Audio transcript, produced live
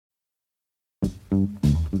Va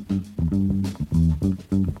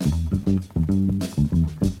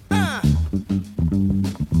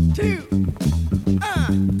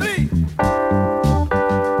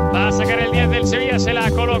a sacar el 10 del Sevilla, se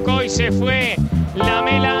la colocó y se fue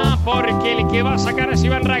Lamela, porque el que va a sacar es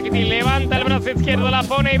Iván Rakitic. Levanta el brazo izquierdo, la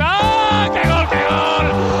pone y va. ¡Oh! ¡Qué gol, qué gol!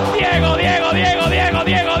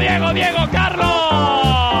 Diego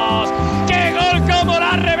Carlos. ¡Qué gol! ¡Cómo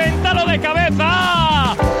la ha reventado de cabeza!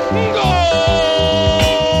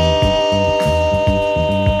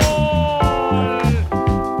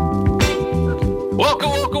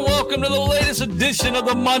 Welcome to the latest edition of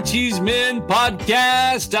the Munchies Men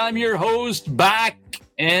podcast. I'm your host, back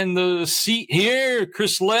in the seat here,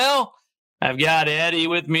 Chris Lell. I've got Eddie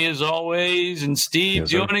with me as always, and Steve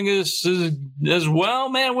joining us as well.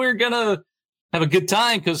 Man, we're going to have a good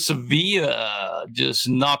time because Sevilla just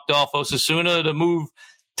knocked off Osasuna to move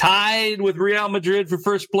tied with Real Madrid for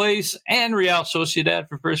first place and Real Sociedad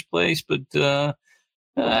for first place. But,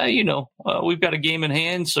 we've got a game in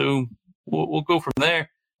hand, so we'll go from there.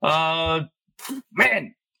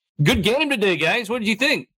 Man, good game today, guys. What did you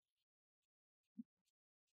think?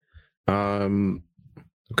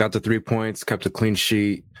 Got the 3 points, kept a clean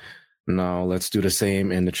sheet. Now let's do the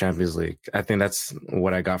same in the Champions League. I think that's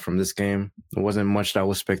what I got from this game. It wasn't much that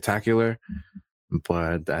was spectacular,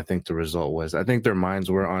 but I think the result was. I think their minds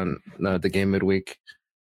were on the game midweek.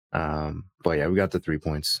 But yeah, we got the 3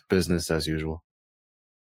 points. Business as usual.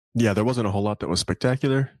 Yeah, there wasn't a whole lot that was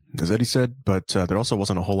spectacular, as Eddie said, but there also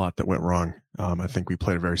wasn't a whole lot that went wrong. I think we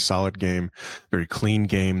played a very solid game, very clean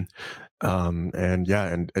game. And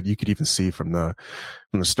you could even see from the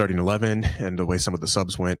starting 11 and the way some of the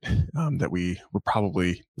subs went, that we were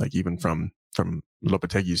probably, like, even from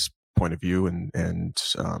Lopetegui's point of view and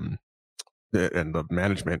the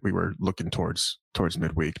management, we were looking towards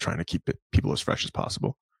midweek, trying to keep people as fresh as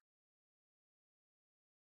possible.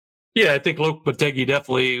 Yeah, I think Lopetegui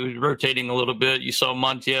definitely was rotating a little bit. You saw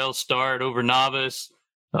Montiel start over Navas.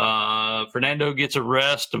 Fernando gets a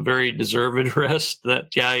rest, a very deserved rest.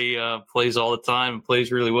 That guy plays all the time and plays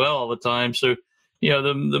really well all the time. So, the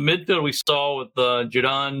midfield we saw with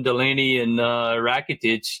Jordan, Delaney, and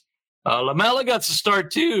Rakitic. Lamela got to start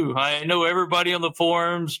too. I know everybody on the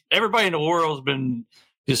forums, everybody in the world has been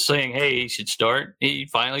just saying, hey, he should start. He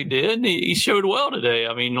finally did, and he showed well today.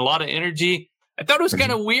 I mean, a lot of energy. I thought it was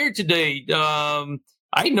kind of weird today.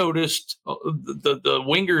 I noticed the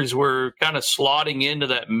wingers were kind of slotting into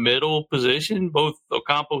that middle position, both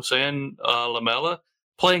Ocampos and Lamela,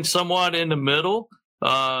 playing somewhat in the middle,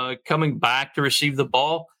 coming back to receive the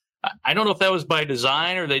ball. I don't know if that was by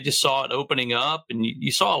design or they just saw it opening up. And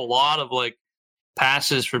you saw a lot of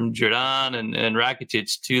passes from Jordan and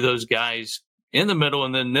Rakitic to those guys in the middle,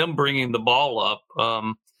 and then them bringing the ball up.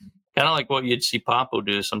 Kind of like what you'd see Papo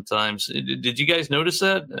do sometimes. Did you guys notice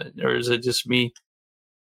that, or is it just me?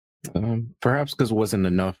 Perhaps because it wasn't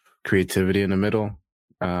enough creativity in the middle.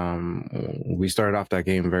 We started off that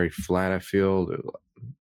game very flat, I feel,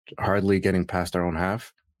 hardly getting past our own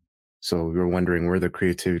half. So we were wondering where the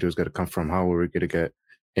creativity was going to come from, how were we going to get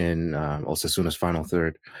in Osasuna's final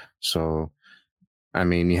third. So, I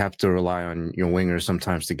mean, you have to rely on your wingers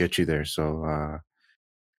sometimes to get you there. So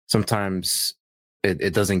sometimes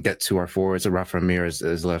it doesn't get to our forwards. Rafa Mir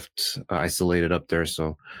is left isolated up there.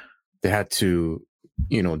 So they had to,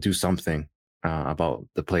 do something about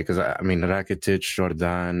the play. Because, I mean, Rakitic,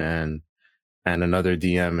 Jordan, and another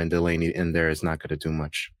DM and Delaney in there is not going to do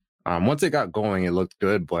much. Once it got going, it looked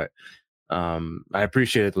good. But I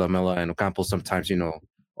appreciated Lamela and Ocampo sometimes,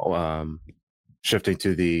 shifting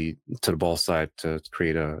to the ball side to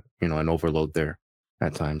create an overload there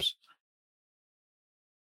at times.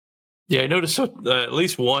 Yeah, I noticed at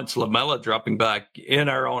least once Lamela dropping back in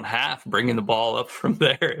our own half, bringing the ball up from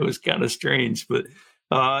there. It was kind of strange, but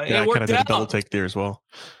I kind of did a double take there as well.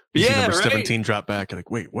 Number 17 drop back.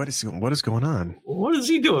 Like, wait, what is going on? What is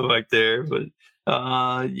he doing back there? But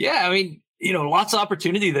I mean, lots of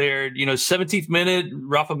opportunity there. 17th minute,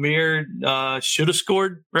 Rafa Mir should have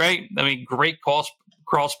scored, right? I mean, great cross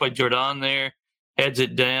by Jordan there, heads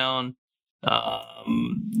it down.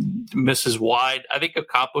 Misses wide. I think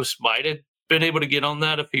Ocampos might have been able to get on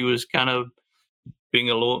that if he was kind of being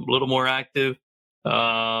a little more active.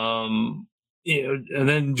 And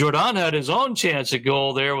then Jordan had his own chance at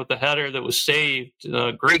goal there with the header that was saved.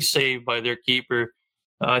 Great save by their keeper.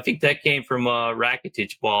 I think that came from a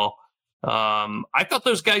Rakitic ball. I thought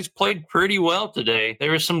those guys played pretty well today.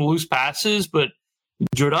 There were some loose passes, but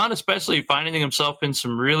Jordan especially finding himself in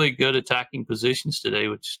some really good attacking positions today,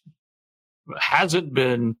 which hasn't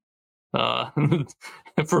been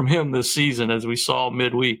from him this season, as we saw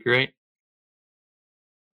midweek, right?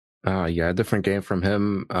 Yeah, different game from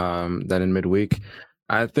him than in midweek.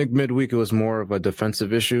 I think midweek it was more of a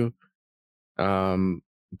defensive issue.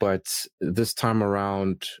 But this time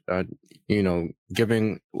around,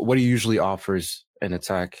 giving what he usually offers in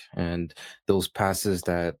attack and those passes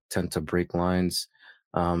that tend to break lines,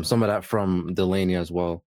 some of that from Delaney as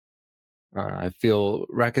well. I feel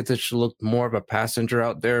Rakitic looked more of a passenger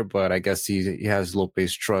out there, but I guess he has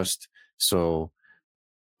Lope's trust. So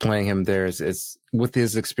playing him there is with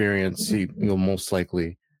his experience, he'll most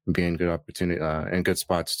likely be in good opportunity in good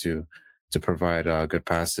spots to provide good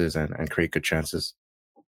passes and create good chances.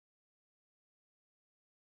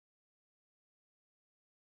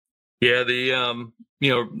 Yeah,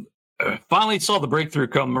 finally saw the breakthrough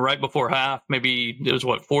come right before half. Maybe it was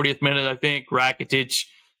 40th minute, I think. Rakitic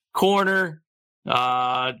corner.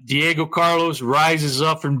 Diego Carlos rises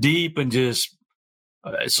up from deep and just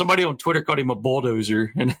somebody on Twitter called him a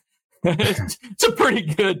bulldozer, and it's a pretty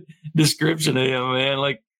good description of him, man.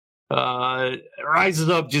 Like rises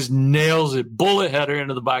up, just nails it, bullet header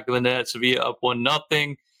into the back of the net. Sevilla up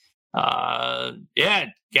 1-0. Yeah,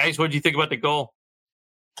 guys, what do you think about the goal?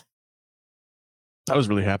 I was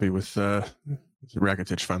really happy with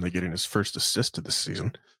Rakitic finally getting his first assist of the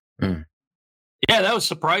season. Yeah, that was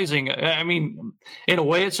surprising. I mean, in a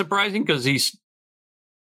way, it's surprising because he's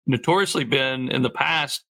notoriously been in the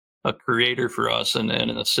past a creator for us and an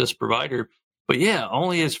assist provider. But yeah,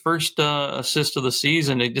 only his first assist of the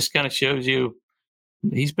season. It just kind of shows you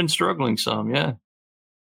he's been struggling some. Yeah,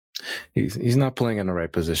 he's not playing in the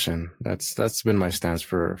right position. That's been my stance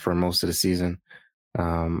for most of the season.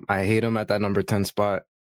 I hate him at that number 10 spot.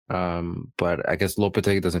 But I guess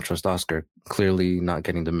Lopetegui doesn't trust Oscar, clearly not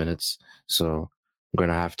getting the minutes. So I'm going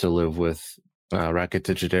to have to live with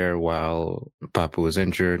Rakitic there while Papu is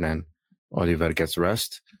injured and Oliver gets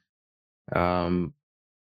rest. But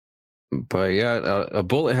yeah, a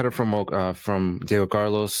bullet header from Diego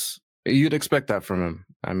Carlos. You'd expect that from him.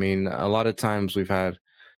 I mean, a lot of times we've had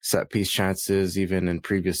set piece chances, even in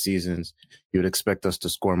previous seasons. You'd expect us to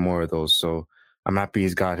score more of those. So I'm happy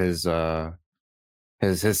he's got his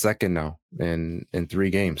second now in 3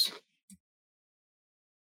 games.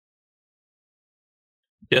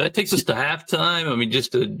 Yeah, that takes us to halftime. I mean,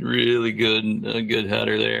 just a really good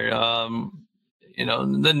header there.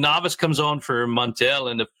 The Navas comes on for Montiel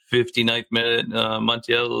in the 59th minute.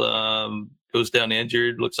 Montiel goes down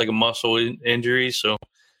injured, looks like a muscle injury. So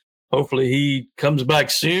hopefully he comes back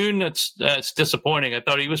soon. That's disappointing. I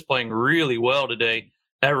thought he was playing really well today.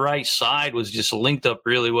 That right side was just linked up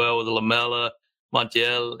really well with Lamela,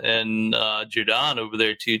 Montiel, and Jordan over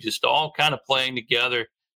there too. Just all kind of playing together.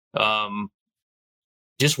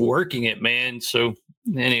 Just working it, man. So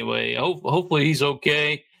anyway, hopefully he's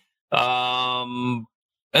okay. And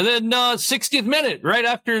then 60th minute, right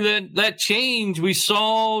after that change, we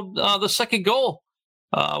saw the second goal.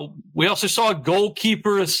 We also saw a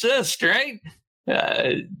goalkeeper assist, right?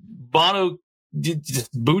 Bono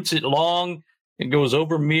just boots it long and goes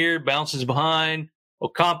over Mir, bounces behind.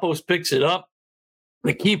 Ocampos picks it up.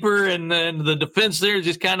 The keeper and then the defense there is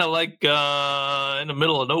just kind of like in the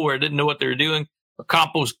middle of nowhere, didn't know what they were doing.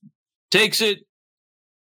 Ocampos takes it,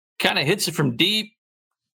 kind of hits it from deep.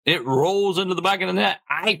 It rolls into the back of the net.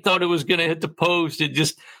 I thought it was going to hit the post. It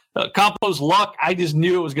just, Ocampos' luck, I just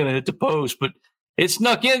knew it was going to hit the post. But it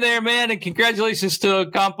snuck in there, man, and congratulations to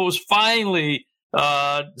Ocampos finally.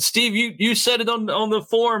 Steve, you said it on the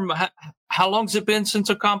forum. How long's it been since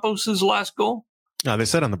Ocampos' last goal? They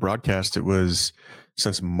said on the broadcast it was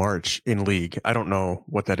since March in league. I don't know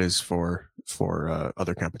what that is for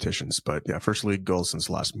other competitions, but yeah, first league goal since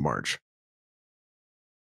last March.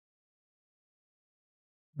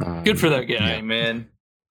 Good for that guy, yeah. Man.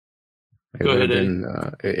 Go ahead.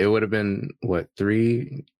 It would have been what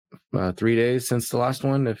 3 days since the last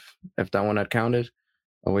one, if that one had counted,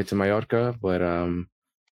 away to Mallorca. But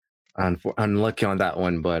unlucky on that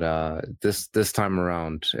one. But this time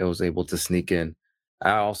around, it was able to sneak in.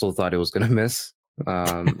 I also thought it was going to miss,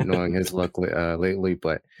 knowing his luck lately.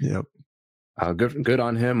 But yep, good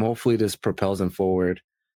on him. Hopefully, this propels him forward.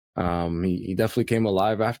 He definitely came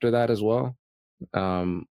alive after that as well.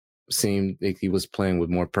 Seemed like he was playing with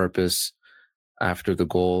more purpose after the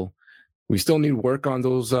goal. We still need work on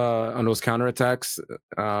those counterattacks.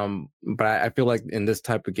 But I feel like in this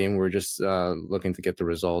type of game, we're just looking to get the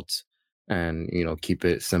results and keep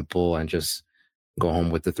it simple and just go home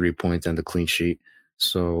with the 3 points and the clean sheet.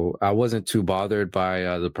 So I wasn't too bothered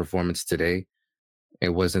by the performance today. It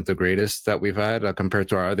wasn't the greatest that we've had compared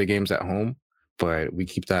to our other games at home, but we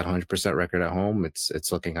keep that 100% record at home.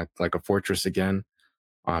 It's looking like a fortress again.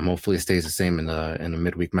 Hopefully it stays the same in the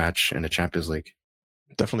midweek match in the Champions League.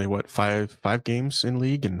 definitely what, five games in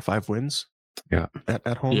league and 5 wins. Yeah,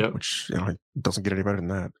 at home, Yep. which it doesn't get any better than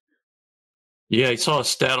that. Yeah, I saw a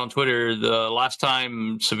stat on Twitter. The last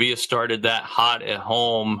time Sevilla started that hot at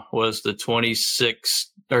home was the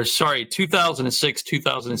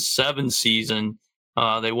 2006-2007 season.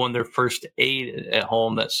 They won their first 8 at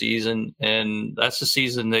home that season, and that's the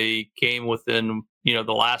season they came within,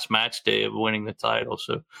 the last match day of winning the title.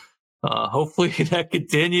 So hopefully that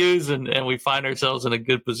continues, and we find ourselves in a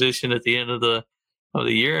good position at the end of the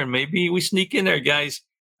year, and maybe we sneak in there, guys.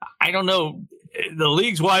 I don't know. The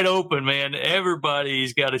league's wide open, man.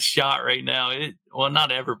 Everybody's got a shot right now. Well, not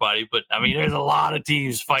everybody, but I mean, there's a lot of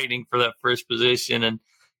teams fighting for that first position, and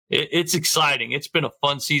it's exciting. It's been a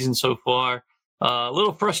fun season so far. A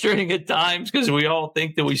little frustrating at times because we all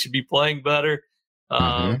think that we should be playing better.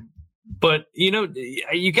 But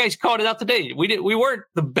you guys called it out today. We weren't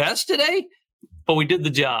the best today, but we did the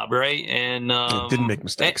job, right? And didn't make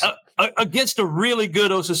mistakes against a really good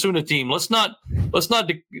Osasuna team. Let's not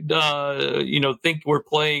think we're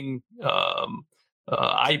playing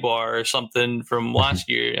Ibar or something from last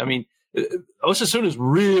year. I mean, Osasuna is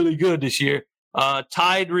really good this year.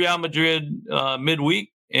 Tied Real Madrid midweek,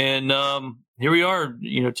 and here we are.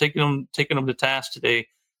 Taking them to task today.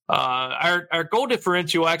 Our goal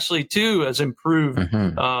differential actually too has improved.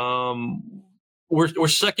 We're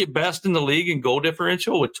second best in the league in goal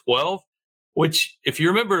differential with 12, which, if you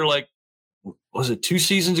remember, was it 2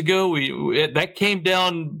 seasons ago? That came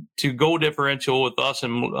down to goal differential with us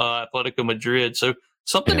and Atletico Madrid. So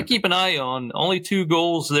something to keep an eye on. Only 2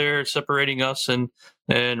 goals there separating us and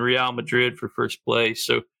Real Madrid for first place.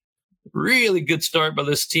 So really good start by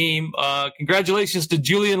this team. Congratulations to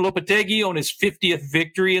Julian Lopetegui on his 50th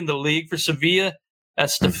victory in the league for Sevilla.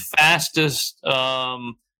 That's the fastest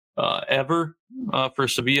ever for a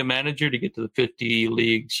Sevilla manager to get to the 50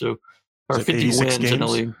 league. So, or 50 wins games? In the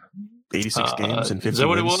league. 86 games and 50 is that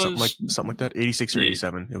what wins, it was? something like that. 86 or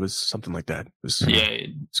 87. It was something like that. It was,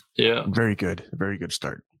 yeah. Very good. Very good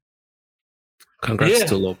start. Congrats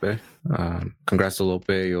to Lope.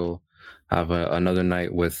 You'll have another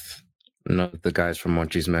night with the guys from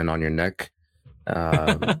Monchi's Men on your neck.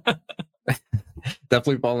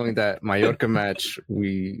 Definitely following that Mallorca match,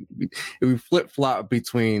 we flip-flop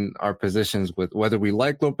between our positions with whether we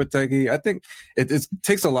like Lopetegui. I think it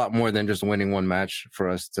takes a lot more than just winning one match for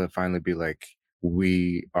us to finally be like,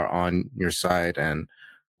 we are on your side and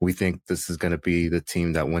we think this is going to be the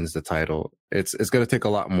team that wins the title. It's going to take a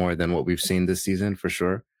lot more than what we've seen this season for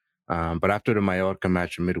sure. But after the Mallorca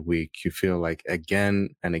match midweek, you feel like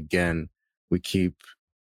again and again we keep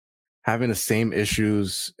having the same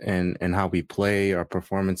issues in how we play, our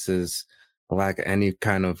performances, lack any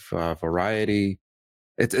kind of variety.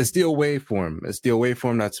 It's the away form. It's the away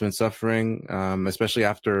form that's been suffering, especially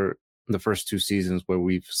after the first 2 seasons where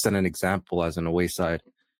we've set an example as an away side.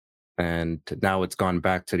 And now it's gone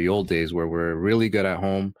back to the old days where we're really good at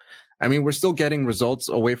home. I mean, we're still getting results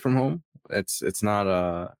away from home. It's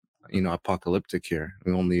not apocalyptic here.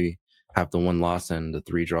 We only have the 1 loss and the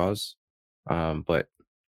 3 draws. But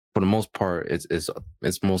for the most part, it's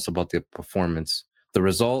most about the performance. The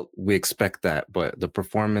result, we expect that, but the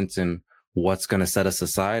performance and what's going to set us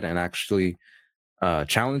aside and actually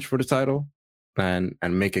challenge for the title and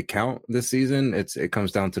make it count this season, it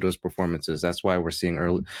comes down to those performances. That's why we're seeing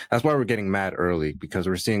early. That's why we're getting mad early, because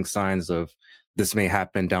we're seeing signs of this may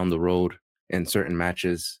happen down the road in certain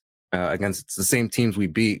matches against the same teams we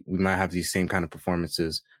beat. We might have these same kind of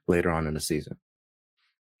performances later on in the season.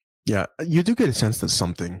 Yeah, you do get a sense that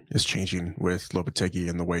something is changing with Lopetegui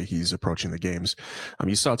and the way he's approaching the games.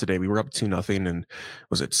 You saw today we were up 2-0, and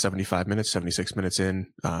was it 75 minutes, 76 minutes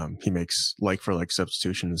in? He makes like-for-like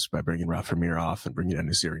substitutions by bringing Rafa Mir off and bringing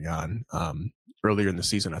En-Nesyri on. Earlier in the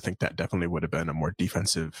season, I think that definitely would have been a more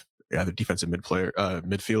defensive, either defensive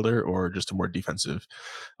midfielder or just a more defensive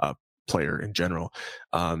player in general.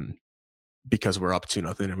 Because we're up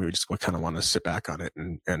 2-0 and we just kind of want to sit back on it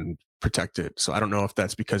and protect it. So I don't know if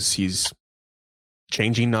that's because he's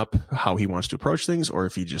changing up how he wants to approach things, or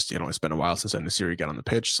if he just, it's been a while since En-Nesyri got on the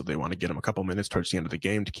pitch, so they want to get him a couple minutes towards the end of the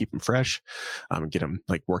game to keep him fresh, and get him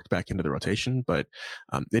worked back into the rotation. But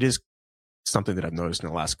it is something that I've noticed in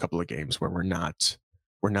the last couple of games where we're not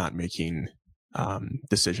making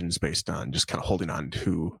decisions based on just kind of holding on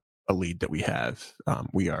to a lead that we have.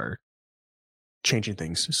 We are changing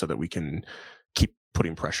things so that we can keep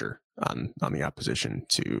putting pressure on the opposition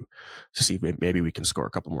to see if maybe we can score a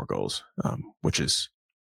couple more goals, which is,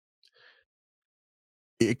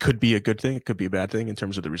 it could be a good thing, it could be a bad thing in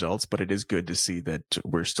terms of the results, but it is good to see that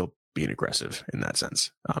we're still being aggressive in that sense.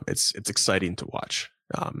 It's exciting to watch,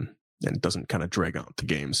 and it doesn't kind of drag out the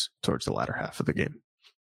games towards the latter half of the game.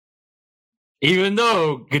 even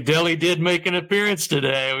though Gadelli did make an appearance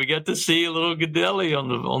today, we got to see a little Gadelli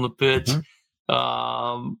on the pitch.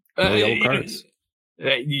 No yellow cards.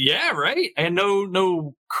 Yeah, right. And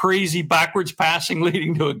no crazy backwards passing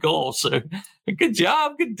leading to a goal. So good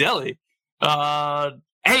job, Gadelli.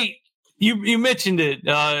 Hey, you mentioned it.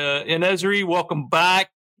 Enesri, welcome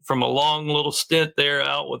back from a long little stint there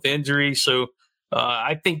out with injury. So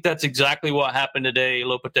I think that's exactly what happened today.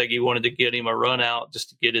 Lopetegui wanted to get him a run out just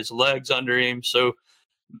to get his legs under him. So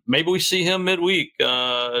maybe we see him midweek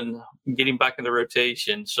and get him back in the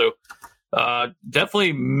rotation. So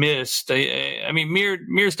definitely missed. I mean,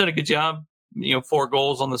 Mir's done a good job, 4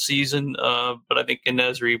 goals on the season. But I think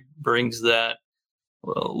Enesri brings that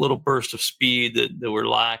little burst of speed that we're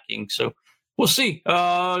lacking. So we'll see.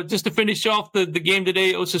 Just to finish off the game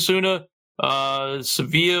today, Osasuna,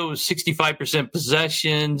 Sevilla was 65%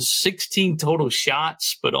 possession, 16 total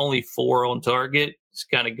shots, but only 4 on target. This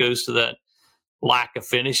kind of goes to that lack of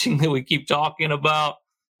finishing that we keep talking about.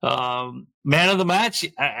 Man of the match,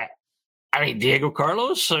 I mean, Diego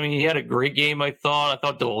Carlos. I mean, he had a great game, I thought. I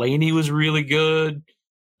thought Delaney was really good.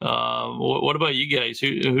 What about you guys?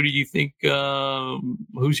 Who do you think,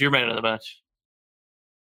 who's your man of the match?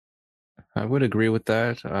 I would agree with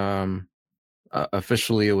that.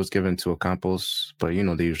 Officially, it was given to Ocampos, but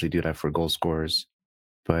they usually do that for goal scorers.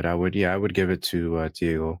 But I would give it to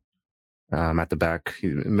Diego. At the back,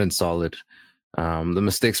 he's been solid. The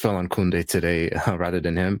mistakes fell on Koundé today rather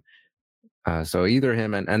than him. So either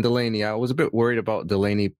him and Delaney. I was a bit worried about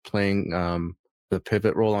Delaney playing the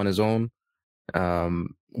pivot role on his own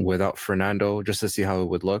without Fernando, just to see how it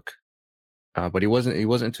would look. But he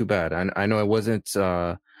wasn't too bad. I know it wasn't.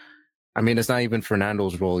 I mean, it's not even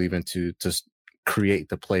Fernando's role even to create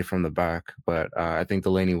the play from the back. But I think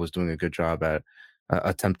Delaney was doing a good job at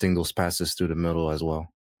attempting those passes through the middle as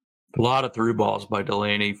well. A lot of through balls by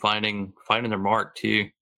Delaney, finding their mark too.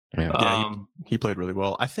 Yeah, he played really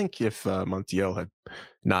well. I think if Montiel had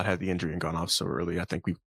not had the injury and gone off so early, I think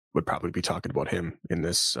we would probably be talking about him in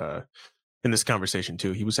this conversation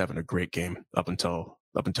too. He was having a great game up until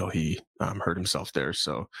he hurt himself there.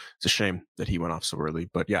 So it's a shame that he went off so early.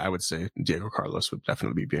 But yeah, I would say Diego Carlos would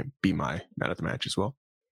definitely be my man of the match as well.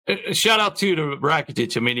 A shout out to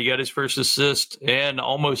Rakitic. I mean, he got his first assist and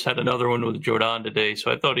almost had another one with Jordan today.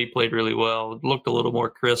 So I thought he played really well. Looked a little more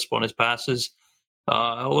crisp on his passes.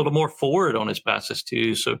 A little more forward on his passes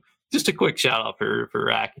too. So just a quick shout out for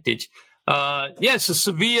Rakitic. So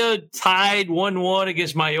Sevilla tied 1-1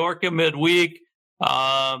 against Mallorca midweek.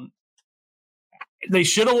 They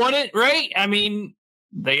should have won it, right? I mean,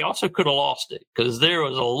 they also could have lost it because there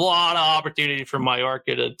was a lot of opportunity for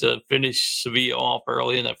Mallorca to finish Sevilla off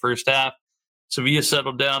early in that first half. Sevilla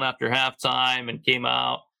settled down after halftime and came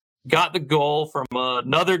out, got the goal from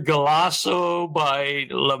another golazo by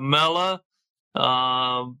Lamela.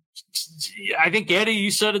 I think, Eddie,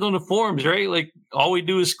 you said it on the forums, right? Like, all we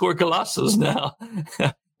do is score golazos now.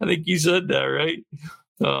 I think you said that, right?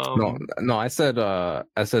 No, I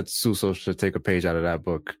said Suso should take a page out of that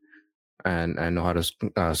book and know how to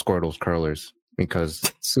score those curlers,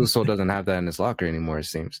 because Suso doesn't have that in his locker anymore, it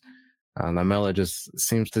seems. Lamela just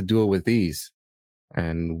seems to do it with ease.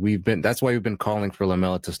 And that's why we've been calling for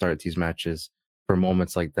Lamela to start these matches for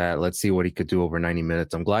moments like that. Let's see what he could do over 90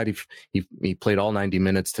 minutes. I'm glad he played all 90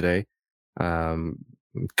 minutes today,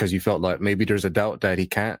 because you felt like maybe there's a doubt that he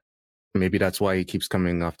can't. Maybe that's why he keeps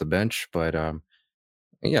coming off the bench. But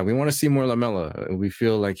yeah, we want to see more Lamela. We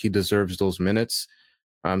feel like he deserves those minutes.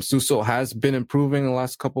 Suso has been improving the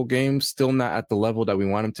last couple games, still not at the level that we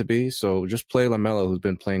want him to be. So just play Lamela, who's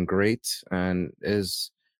been playing great and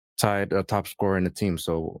is tied a top scorer in the team.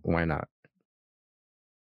 So why not?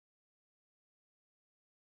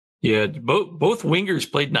 Yeah, both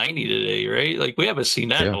wingers played 90 today, right? Like, we haven't seen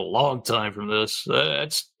that in a long time from this.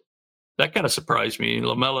 That kind of surprised me.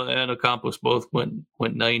 Lamela and Ocampos both went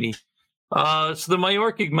 90. So the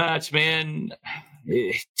Mallorca match, man,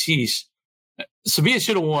 geez. Sevilla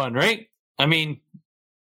should have won, right? I mean,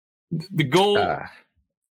 the goal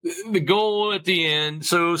at the end.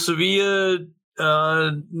 So Sevilla,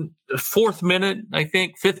 4th minute, I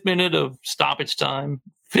think, 5th minute of stoppage time,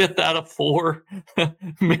 5th out of 4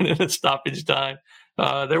 minute of stoppage time.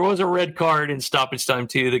 There was a red card in stoppage time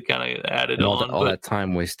too that kind of added on. All that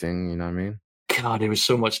time wasting, you know what I mean? God, there was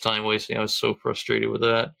so much time wasting. I was so frustrated with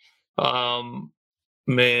that.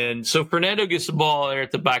 Man, so Fernando gets the ball there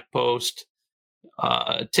at the back post.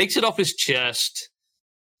 Takes it off his chest,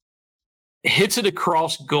 hits it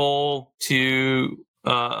across goal to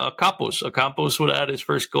Ocampos. Ocampos would have had his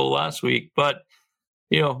first goal last week, but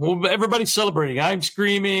everybody's celebrating. I'm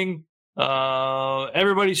screaming.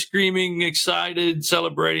 Everybody's screaming, excited,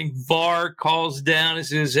 celebrating. VAR calls down and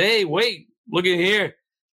says, "Hey, wait, look at here.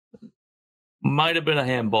 Might have been a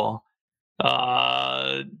handball."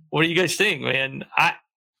 What do you guys think, man?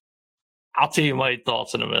 I'll tell you my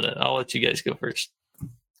thoughts in a minute. I'll let you guys go first.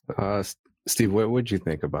 Steve, what would you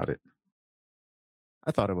think about it?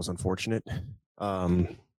 I thought it was unfortunate. I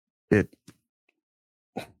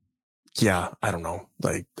don't know.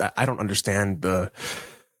 Like, I don't understand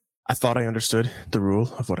I thought I understood the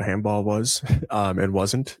rule of what a handball was, and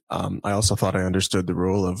wasn't. I also thought I understood the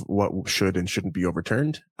rule of what should and shouldn't be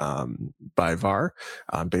overturned, by VAR,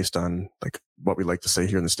 based on like what we like to say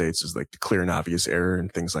here in the States is like the clear and obvious error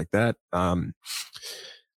and things like that.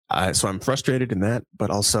 So I'm frustrated in that, but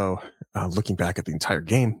also, looking back at the entire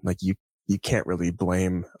game, like you can't really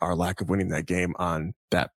blame our lack of winning that game on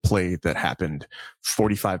that play that happened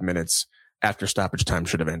 45 minutes after stoppage time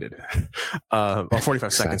should have ended. Or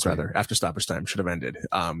 45 seconds rather, after stoppage time should have ended.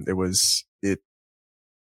 I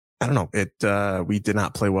don't know. We did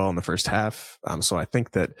not play well in the first half. So I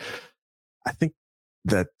think that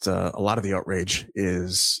a lot of the outrage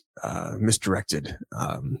is misdirected.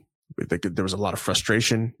 There was a lot of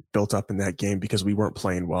frustration built up in that game because we weren't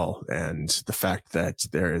playing well. And the fact that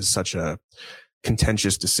there is such a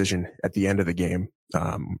contentious decision at the end of the game,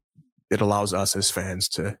 it allows us as fans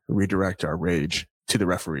to redirect our rage to the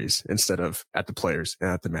referees instead of at the players and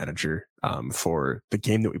at the manager, for the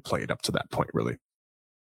game that we played up to that point, really.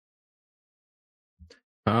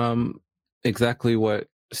 Exactly what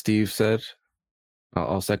Steve said.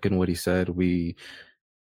 I'll second what he said. We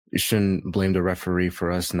shouldn't blame the referee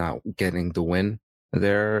for us not getting the win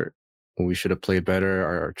there. We should have played better.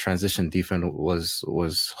 Our transition defense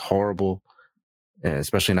was horrible,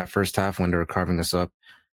 especially in that first half when they were carving us up.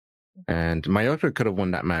 And Mallorca could have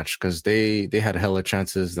won that match because they had hella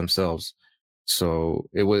chances themselves. So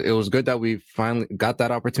it was good that we finally got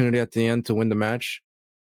that opportunity at the end to win the match.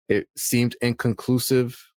 It seemed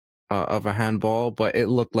inconclusive of a handball, but it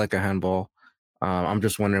looked like a handball. I'm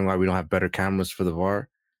just wondering why we don't have better cameras for the VAR.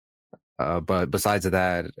 But besides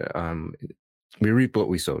that, we reap what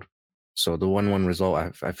we sowed. So the 1-1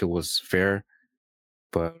 result, I feel, was fair,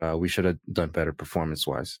 but we should have done better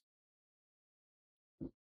performance-wise.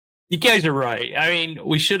 You guys are right. I mean,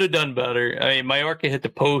 we should have done better. I mean, Mallorca hit the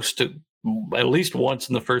post at least once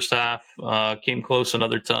in the first half, came close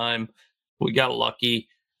another time. We got lucky.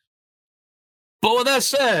 But with that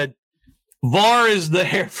said, VAR is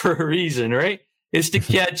there for a reason, right? It's to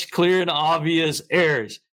catch clear and obvious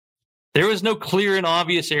errors. There was no clear and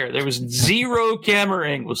obvious error. There was zero camera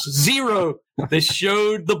angles, zero that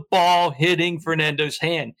showed the ball hitting Fernando's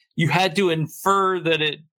hand. You had to infer that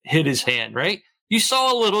it hit his hand, right? You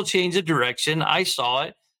saw a little change of direction. I saw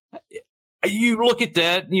it. You look at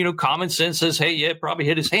that, common sense says, hey, yeah, it probably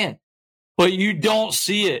hit his hand. But you don't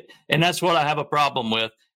see it. And that's what I have a problem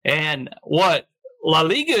with. And what La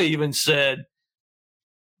Liga even said,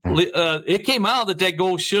 it came out that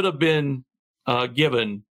goal should have been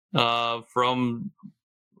given from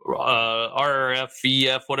RRF,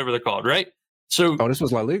 EF, whatever they're called, right? So, this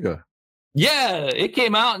was La Liga. Yeah, it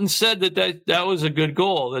came out and said that was a good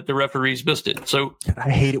goal, that the referees missed it. So I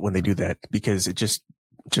hate it when they do that because it just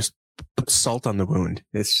puts salt on the wound.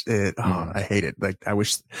 I hate it. Like, I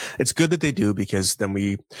wish it's good that they do because then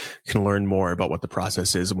we can learn more about what the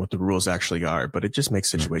process is and what the rules actually are. But it just makes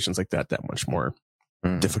situations like that much more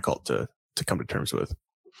difficult to come to terms with.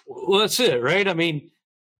 Well, that's it, right? I mean,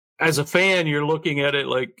 as a fan, you're looking at it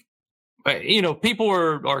like, people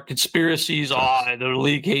are conspiracies. The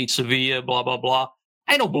league hates Sevilla, blah, blah, blah.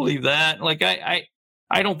 I don't believe that. Like, I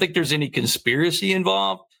don't think there's any conspiracy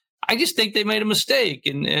involved. I just think they made a mistake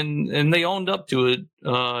and they owned up to it.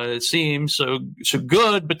 It seems so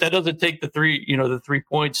good, but that doesn't take the 3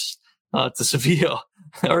 points to Sevilla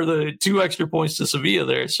or the 2 extra points to Sevilla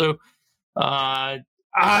there. So I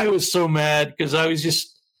was so mad because I was just.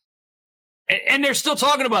 And they're still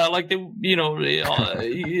talking about it, like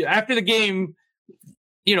after the game,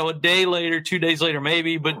 a day later, 2 days later,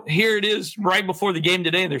 maybe. But here it is, right before the game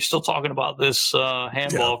today, and they're still talking about this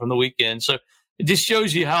handball from the weekend. So it just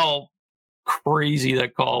shows you how crazy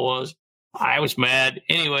that call was. I was mad.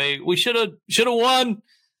 Anyway, we should have won.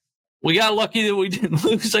 We got lucky that we didn't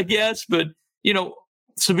lose, I guess. But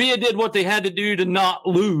Sevilla did what they had to do to not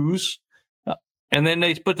lose. And then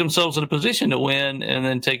they put themselves in a position to win and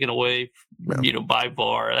then take it away, by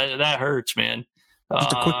VAR. That hurts, man.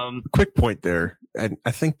 Just a quick point there. And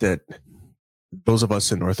I think that those of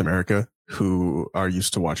us in North America who are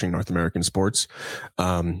used to watching North American sports,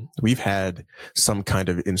 we've had some kind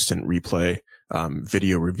of instant replay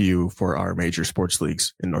video review for our major sports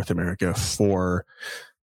leagues in North America for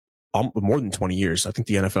more than 20 years. I think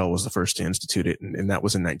the NFL was the first to institute it, and that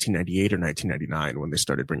was in 1998 or 1999 when they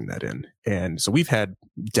started bringing that in. And so we've had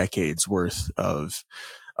decades worth of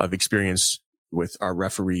experience with our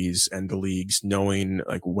referees and the leagues knowing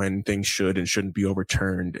like when things should and shouldn't be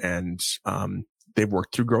overturned. And they've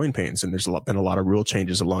worked through growing pains, and there's been a lot of rule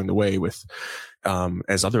changes along the way with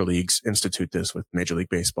as other leagues institute this with Major League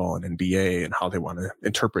Baseball and NBA and how they want to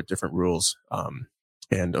interpret different rules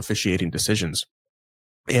and officiating decisions.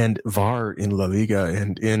 And VAR in La Liga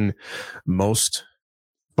and in most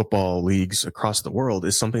football leagues across the world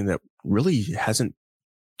is something that really hasn't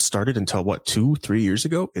started until 2-3 years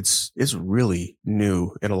ago. It's really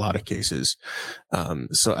new in a lot of cases.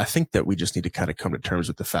 So I think that we just need to kind of come to terms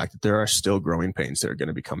with the fact that there are still growing pains that are going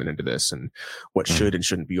to be coming into this, and what should and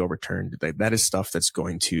shouldn't be overturned. That is stuff that's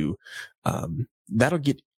going to, that'll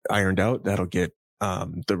get ironed out. That'll get,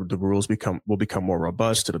 the rules will become more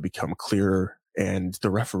robust. It'll become clearer, and the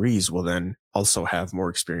referees will then also have more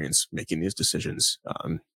experience making these decisions.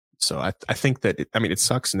 So I think that it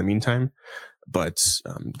sucks in the meantime, but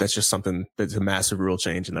that's just something that's a massive rule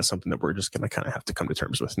change, and that's something that we're just going to kind of have to come to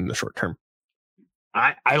terms with in the short term.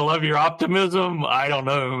 I love your optimism. I don't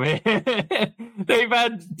know, man. They've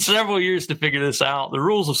had several years to figure this out. The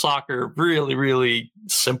rules of soccer are really, really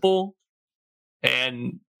simple,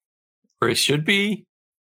 and where it should be.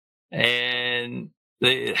 And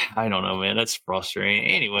I don't know, man. That's frustrating.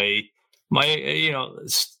 Anyway,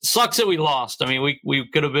 sucks that we lost. I mean, we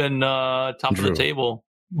could have been top of the table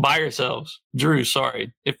by ourselves. Drew,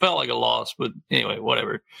 sorry. It felt like a loss, but anyway,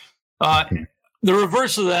 whatever. The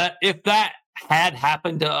reverse of that, if that had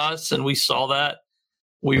happened to us and we saw that,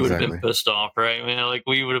 we would have been pissed off, right? I mean, like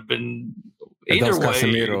we would have been either way.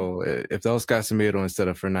 If that was Casemiro instead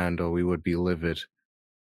of Fernando, we would be livid.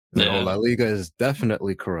 Yeah. La Liga is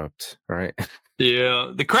definitely corrupt, right?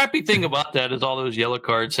 Yeah. The crappy thing about that is all those yellow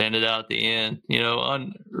cards handed out at the end.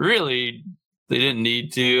 Really, they didn't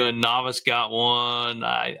need to. And Navas got one.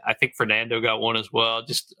 I think Fernando got one as well.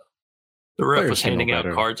 Just the ref was handing out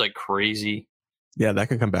cards like crazy. Yeah, that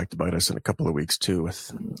can come back to bite us in a couple of weeks too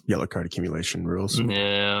with yellow card accumulation rules.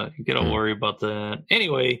 Yeah, you gotta worry about that.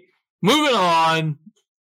 Anyway, moving on.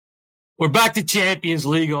 We're back to Champions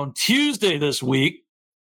League on Tuesday this week.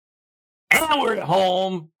 And we're at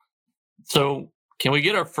home. So can we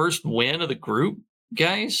get our first win of the group,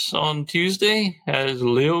 guys, on Tuesday as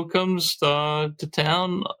Lille comes to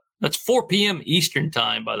town? That's 4 p.m. Eastern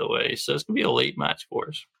time, by the way. So it's going to be a late match for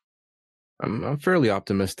us. I'm fairly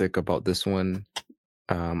optimistic about this one.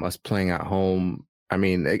 Us playing at home. I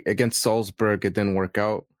mean, against Salzburg, it didn't work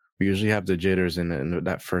out. We usually have the jitters in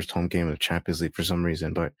that first home game of the Champions League for some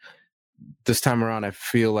reason. But this time around, I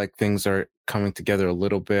feel like things are coming together a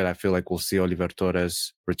little bit. I feel like we'll see Oliver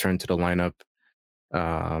Torres return to the lineup,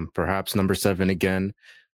 perhaps number 7 again.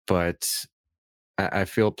 But I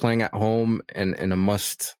feel playing at home and a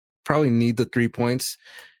must, probably need the 3 points.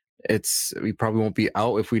 We probably won't be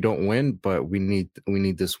out if we don't win, but we need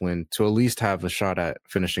this win to at least have a shot at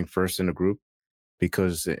finishing first in the group,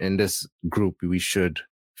 because in this group we should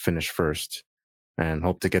finish first and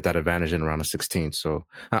hope to get that advantage in round of 16. So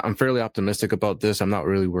I'm fairly optimistic about this. I'm not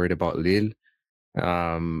really worried about Lille.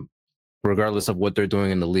 Regardless of what they're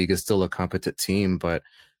doing in the league, it's still a competent team, but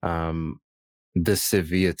this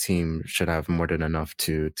Sevilla team should have more than enough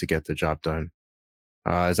to get the job done.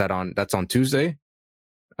 That's on Tuesday?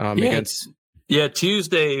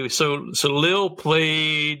 Tuesday. So Lille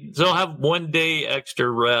played. They'll have 1 day extra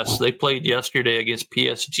rest. They played yesterday against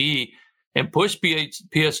PSG and pushed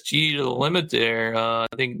PSG to the limit there. I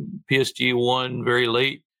think PSG won very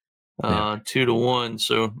late, 2-1.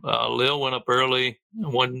 So Lille went up early,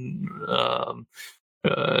 won,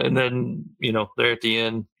 and then there at the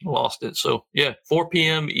end lost it. So 4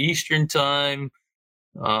 p.m. Eastern time.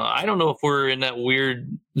 I don't know if we're in that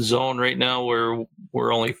weird zone right now where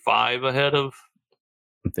we're only 5 ahead of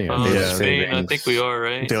Spain. I think we are,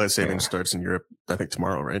 right? Daylight savings starts in Europe, I think,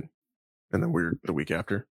 tomorrow, right? And then we're the week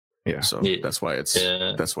after. Yeah. So that's why it's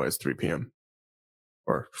 3 p.m.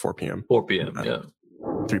 or 4 p.m. 4 p.m.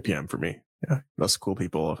 3 p.m. for me. Yeah, that's cool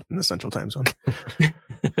people in the Central Time Zone.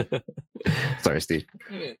 Sorry, Steve.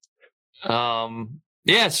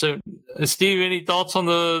 So Steve, any thoughts on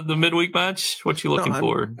the midweek match? What you looking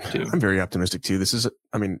forward to? I'm very optimistic too. It's a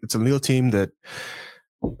Lille team that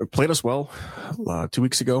played us well 2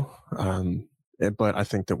 weeks ago. But I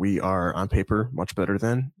think that we are on paper much better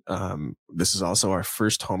than. This is also our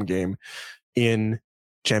first home game in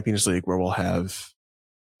Champions League where we'll have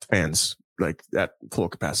fans like at full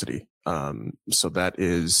capacity. So that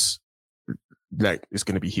is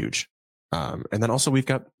going to be huge. And then also we've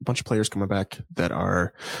got a bunch of players coming back that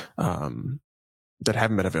are that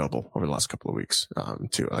haven't been available over the last couple of weeks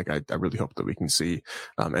too. Like I really hope that we can see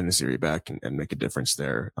En-Nesyri back and make a difference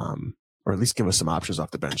there, or at least give us some options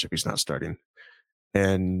off the bench if he's not starting.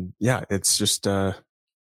 And yeah, it's just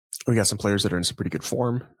we got some players that are in some pretty good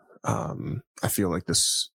form. I feel like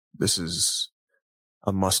this is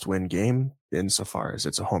a must-win game insofar as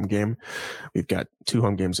it's a home game. We've got 2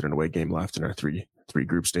 home games and an away game left in our three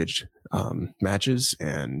group stage matches,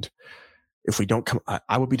 and if we don't come,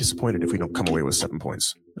 I would be disappointed if we don't come away with 7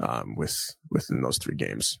 points within those 3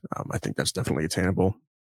 games. I think that's definitely attainable.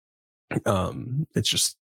 It's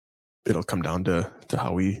just it'll come down to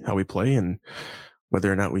how we play and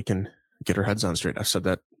whether or not we can get our heads on straight. I've said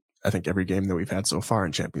that I think every game that we've had so far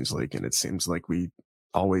in Champions League, and it seems like we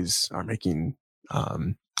always are making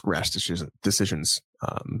rash decisions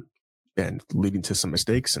and leading to some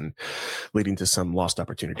mistakes and leading to some lost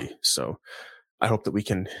opportunity. So I hope that we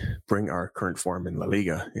can bring our current form in La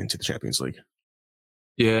Liga into the Champions League.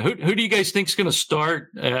 Yeah, who do you guys think is going to start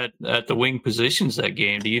at the wing positions that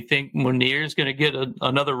game? Do you think Munir is going to get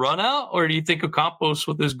another run out, or do you think Ocampos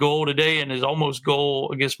with his goal today and his almost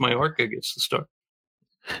goal against Mallorca gets the start?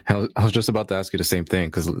 I was just about to ask you the same thing,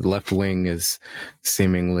 because left wing is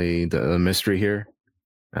seemingly the mystery here.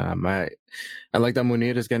 I like that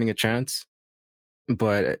Munir is getting a chance,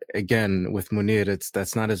 but again, with Munir,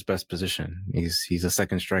 that's not his best position. He's a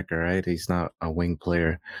second striker, right? He's not a wing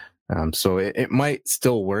player. So it might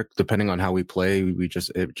still work depending on how we play.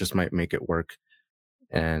 It just might make it work.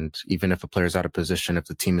 And even if a player's out of position, if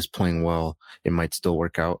the team is playing well, it might still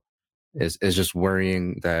work out. Is just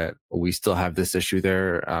worrying that we still have this issue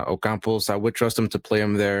there. Ocampos, I would trust him to play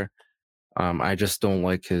him there. I just don't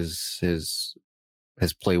like his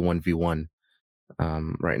play 1v1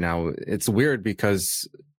 right now. It's weird because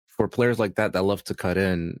for players like that love to cut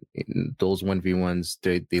in, those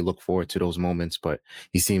 1v1s, they look forward to those moments, but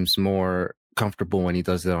he seems more comfortable when he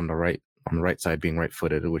does it on the right side, being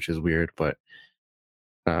right-footed, which is weird. But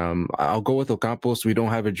I'll go with Ocampos. We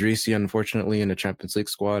don't have Idrissi, unfortunately, in the Champions League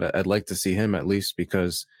squad. I'd like to see him at least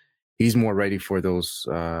because he's more ready for those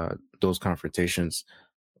confrontations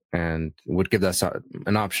and would give us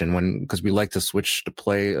an option because we like to switch the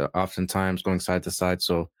play oftentimes going side to side.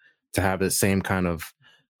 So to have the same kind of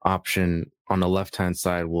option on the left-hand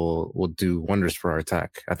side will do wonders for our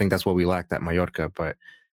attack. I think that's what we lacked at Mallorca, but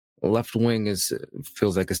left wing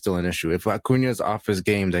feels like it's still an issue. If Acuna's off his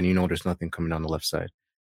game, then there's nothing coming down the left side.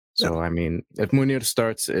 So, I mean, if Munir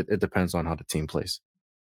starts, it depends on how the team plays.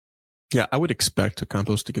 Yeah, I would expect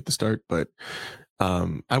Ocampos to get the start, but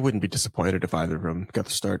I wouldn't be disappointed if either of them got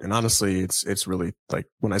the start. And honestly, it's really like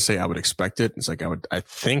when I say I would expect it, it's like I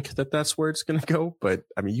think that's where it's going to go. But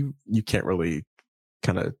I mean, you can't really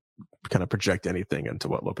kind of project anything into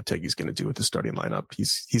what Lopetegui's going to do with the starting lineup.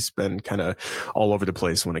 He's been kind of all over the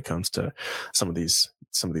place when it comes to some of these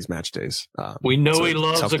match days. We know so he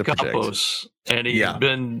loves Ocampos, and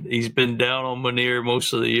he's been down on Munir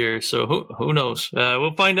most of the year. So who knows?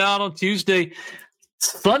 We'll find out on Tuesday.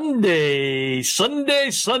 Sunday.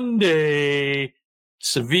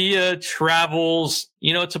 Sevilla travels.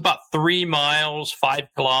 It's about 3 miles, 5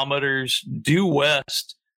 kilometers due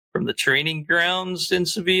west from the training grounds in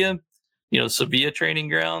Sevilla, Sevilla training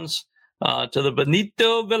grounds, to the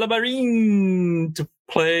Benito Villamarin to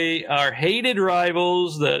play our hated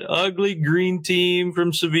rivals, that ugly green team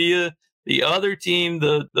from Sevilla, the other team,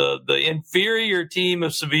 the inferior team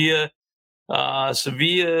of Sevilla.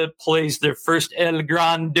 Sevilla plays their first El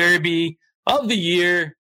Gran Derby of the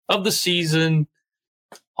year, of the season,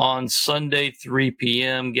 on Sunday, 3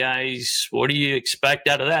 p.m. Guys, what do you expect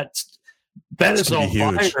out of that? Betis on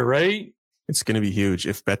fire, right? It's going to be huge.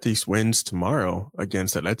 If Betis wins tomorrow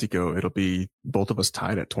against Atletico, it'll be both of us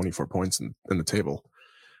tied at 24 points in the table.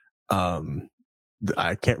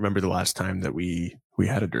 I can't remember the last time that we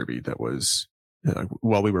had a derby that was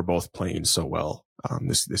while we were both playing so well.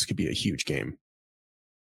 This could be a huge game,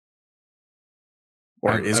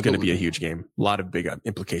 or it is going to be a huge game. A lot of big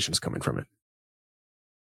implications coming from it.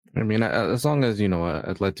 I mean, as long as,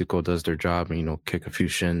 Atletico does their job and, kick a few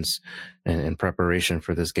shins in preparation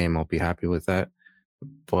for this game, I'll be happy with that.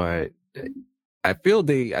 But I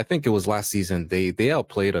think it was last season, they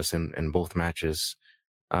outplayed us in both matches.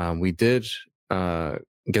 We did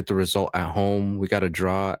get the result at home. We got a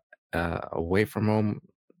draw away from home,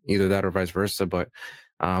 either that or vice versa. But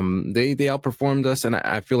they outperformed us. And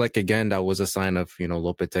I feel like, again, that was a sign of,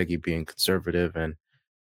 Lopetegui being conservative and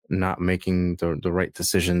not making the right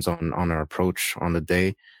decisions on our approach on the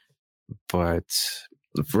day. But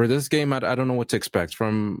for this game, I don't know what to expect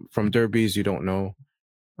from derbies. You don't know.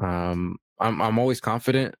 I'm always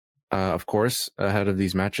confident, of course, ahead of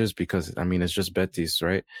these matches because, I mean, it's just Betis,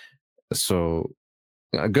 right? So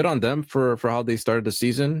good on them for how they started the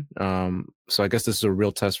season. So I guess this is a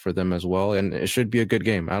real test for them as well, and it should be a good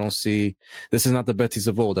game. I don't see this is not the Betis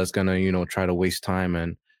of old that's gonna try to waste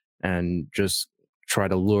time and just try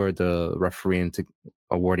to lure the referee into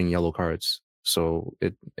awarding yellow cards. So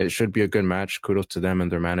it should be a good match. Kudos to them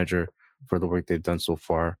and their manager for the work they've done so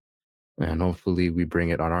far, and hopefully we bring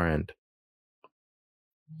it on our end.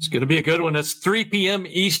 It's going to be a good one. It's 3 p.m.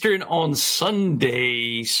 Eastern on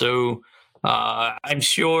Sunday. So I'm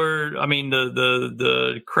sure, I mean,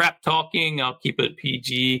 the crap talking, I'll keep it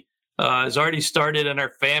PG, has already started in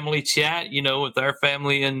our family chat, with our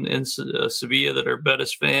family in Sevilla that are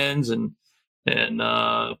Betis fans. And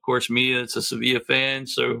of course, me, that's a Sevilla fan.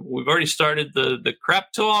 So we've already started the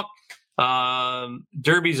crap talk.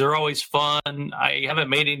 Derbies are always fun. I haven't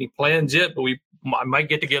made any plans yet, but I might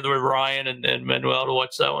get together with Ryan and Manuel to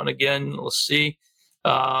watch that one again. We'll see.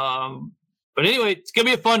 But anyway, it's going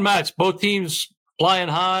to be a fun match. Both teams flying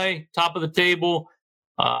high, top of the table.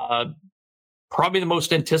 Probably the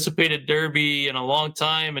most anticipated derby in a long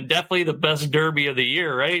time, and definitely the best derby of the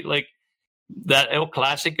year, right? Like that El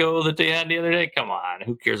Clasico that they had the other day. Come on,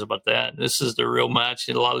 who cares about that? This is the real match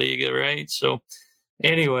in La Liga, right? So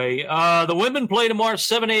anyway, the women play tomorrow,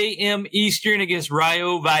 7 a.m. Eastern against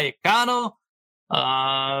Rayo Vallecano.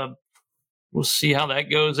 We'll see how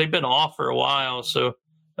that goes. They've been off for a while, so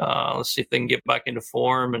let's see if they can get back into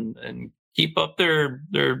form and keep up their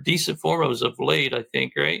decent form as of late, I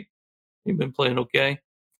think, right? They've been playing okay.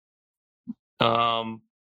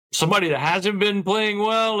 Somebody that hasn't been playing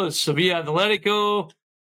well is Sevilla Atletico.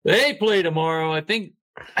 They play tomorrow. I think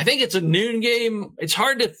it's a noon game. It's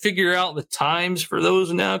hard to figure out the times for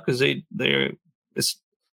those now because I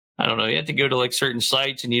don't know. You have to go to like certain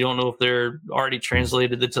sites and you don't know if they're already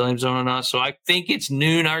translated the time zone or not. So I think it's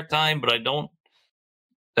noon our time, but I don't.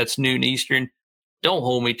 That's noon Eastern. Don't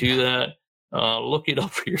hold me to that. Look it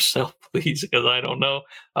up for yourself, please, because I don't know.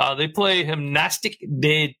 They play Gimnastic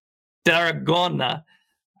de Tarragona.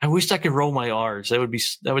 I wish I could roll my R's.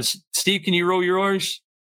 That was Steve. Can you roll your R's?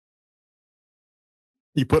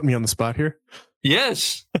 You put me on the spot here.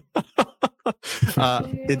 Yes.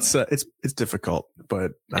 It's difficult,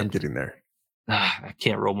 but I'm getting there. I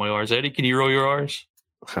can't roll my R's. Eddie, can you roll your R's?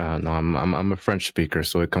 No, I'm a French speaker,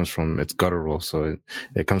 so it's guttural, so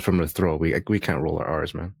it comes from the throat. We can't roll our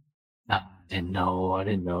R's, man. I didn't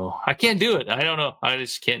know. I can't do it. I don't know. I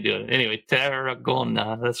just can't do it. Anyway,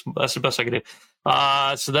 Tarragona. That's the best I can do.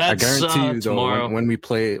 So that's I guarantee you, tomorrow. Though, when we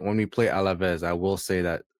play Alaves, I will say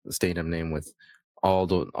that stadium name with all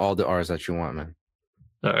the R's that you want, man.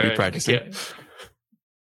 All right. You practicing?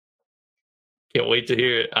 Can't wait to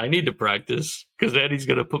hear it. I need to practice because Eddie's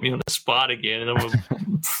going to put me on the spot again, and I'm going to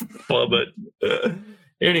flub it.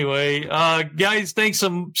 Anyway, guys, thanks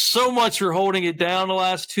so much for holding it down the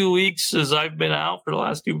last 2 weeks as I've been out for the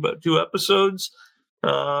last two episodes.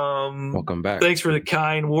 Welcome back. Thanks for the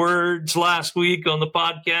kind words last week on the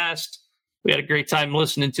podcast. We had a great time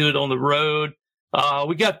listening to it on the road.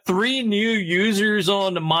 We got 3 new users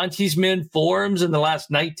on the Monty's Men forums in the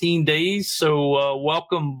last 19 days. So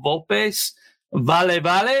welcome Volpes,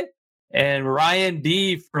 Vale, and Ryan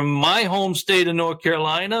D from my home state of North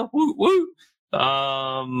Carolina. Woo, woo.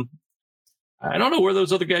 I don't know where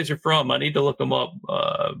those other guys are from. I need to look them up.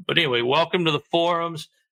 But anyway, welcome to the forums.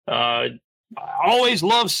 I always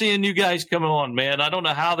love seeing you guys coming on, man. I don't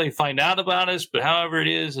know how they find out about us, but however it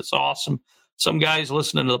is, it's awesome. Some guys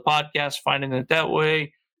listening to the podcast, finding it that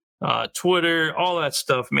way, Twitter, all that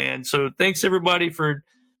stuff, man. So thanks everybody for,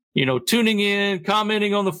 tuning in,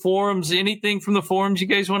 commenting on the forums. Anything from the forums you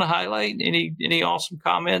guys want to highlight? Any awesome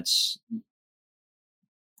comments?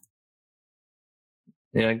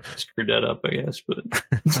 Yeah, I screwed that up, I guess, but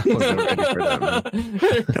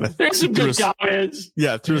there's some good comments.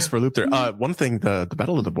 Yeah, threw us for a loop there. One thing, the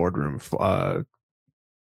Battle of the Boardroom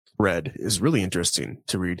thread is really interesting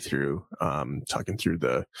to read through, talking through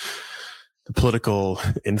the political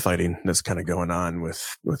infighting that's kind of going on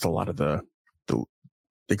with a lot of the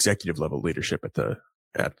executive level leadership at the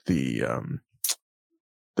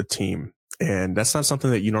team, and that's not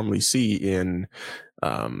something that you normally see in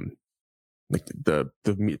like the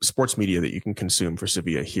sports media that you can consume for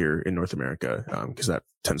Sevilla here in North America, because that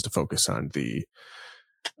tends to focus on the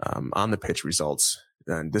pitch results.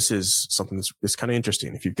 And this is something that's kind of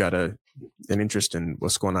interesting. If you've got an interest in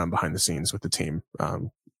what's going on behind the scenes with the team,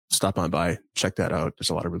 stop on by, check that out. There's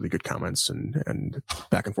a lot of really good comments and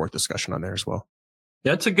back and forth discussion on there as well.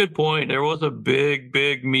 That's a good point. There was a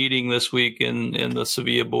big meeting this week in the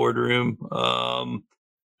Sevilla boardroom.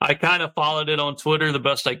 I kind of followed it on Twitter the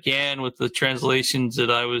best I can with the translations that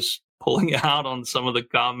I was pulling out on some of the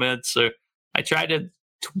comments. So I tried to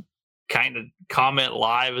kind of comment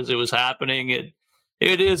live as it was happening.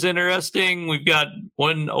 It is interesting. We've got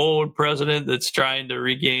one old president that's trying to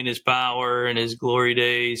regain his power and his glory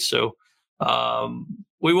days. So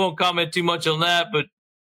we won't comment too much on that, but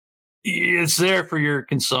it's there for your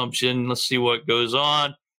consumption. Let's see what goes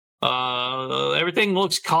on. Everything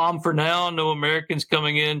looks calm for now. No Americans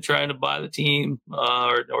coming in trying to buy the team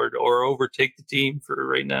or overtake the team for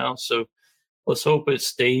right now. So let's hope it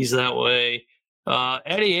stays that way.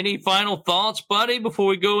 Eddie, any final thoughts, buddy, before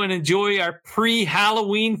we go and enjoy our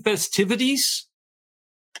pre-Halloween festivities?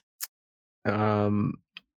 I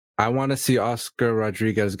want to see Oscar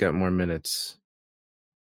Rodriguez get more minutes.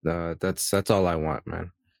 That's all I want,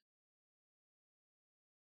 man.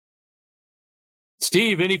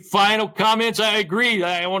 Steve, any final comments? I agree.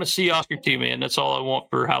 I want to see Oscar too, man. That's all I want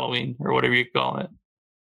for Halloween or whatever you call it.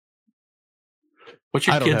 What's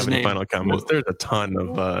your kid's name? I don't have any final comments. There's a ton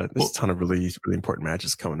of really important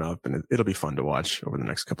matches coming up, and it'll be fun to watch over the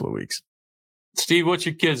next couple of weeks. Steve, what's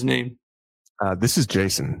your kid's name? This is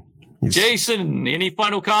Jason. Jason, any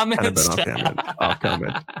final comments? I'll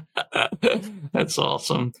comment. That's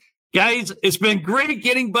awesome. Guys, it's been great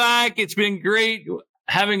getting back. It's been great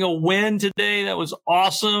having a win today. That was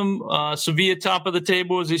awesome. Sevilla top of the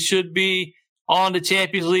table as it should be, on the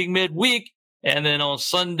Champions League midweek. And then on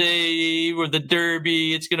Sunday with the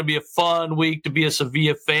Derby, it's going to be a fun week to be a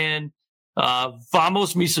Sevilla fan.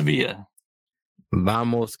 Vamos, mi Sevilla.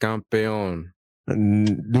 Vamos, campeón.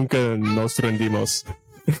 Nunca nos rendimos.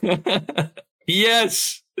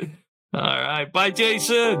 Yes. All right. Bye,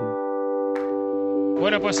 Jason.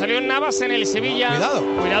 Bueno, pues salió Navas en el Sevilla.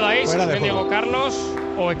 Cuidado ahí, se fue Diego Carlos.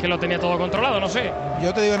 O es que lo tenía todo controlado, no sé.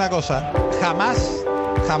 Yo te digo una cosa. Jamás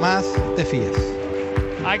te fíes.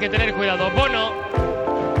 Hay que tener cuidado.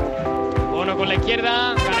 Bono con la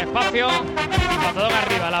izquierda, gana espacio. Patadón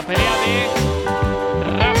arriba, la pelea de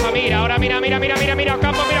Rafa Mir. Ahora mira.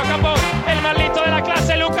 Ocampo. El más listo de la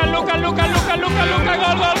clase, Lucas.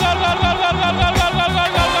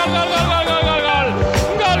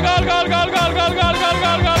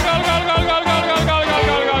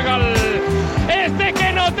 Gol. Este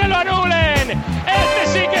que no te lo anulen. Este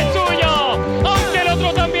sí que es tuyo. Aunque el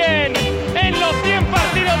otro también. En los 100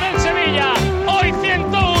 partidos del Sevilla, hoy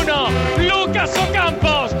 101, Lucas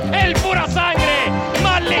Ocampos, el pura sangre,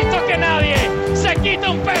 más listo que nadie, se quita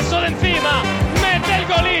un peso de encima, mete el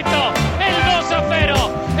golito, el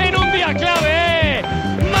 2-0, en un día clave,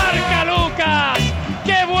 marca Lucas,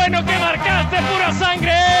 qué bueno que marcaste, pura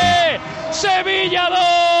sangre, Sevilla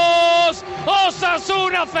 2,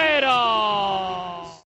 Osasuna 0.